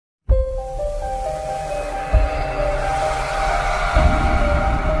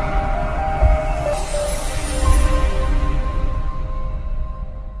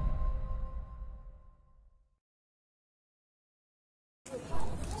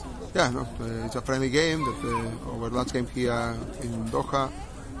Yeah, no, it's a friendly game. That our last game here in Doha,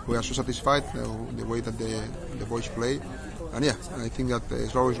 we are so satisfied the way that the boys play. And yeah, I think that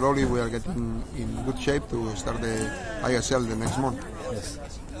slowly we are getting in good shape to start the ISL the next month. Yes.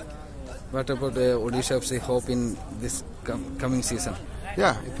 What about Odisha FC hope in this coming season?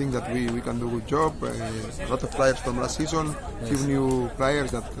 Yeah, I think that we can do a good job. A lot of players from last season, few new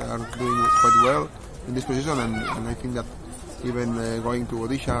players that are doing quite well in this position, and I think that even going to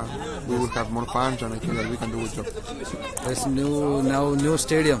Odisha, we will have more fans, and I think that we can do a good job. There's new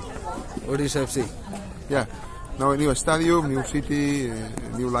stadium, Odisha FC. Yeah, now a new stadium, new city,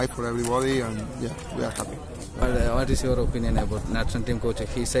 new life for everybody, and yeah, we are happy. But what is your opinion about national team coach?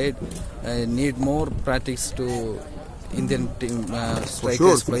 He said need more practice to Indian team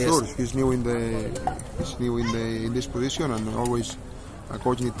strikers, players. For sure. He's new in this position, and always a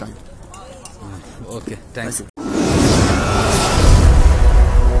coach need time. Okay, thanks.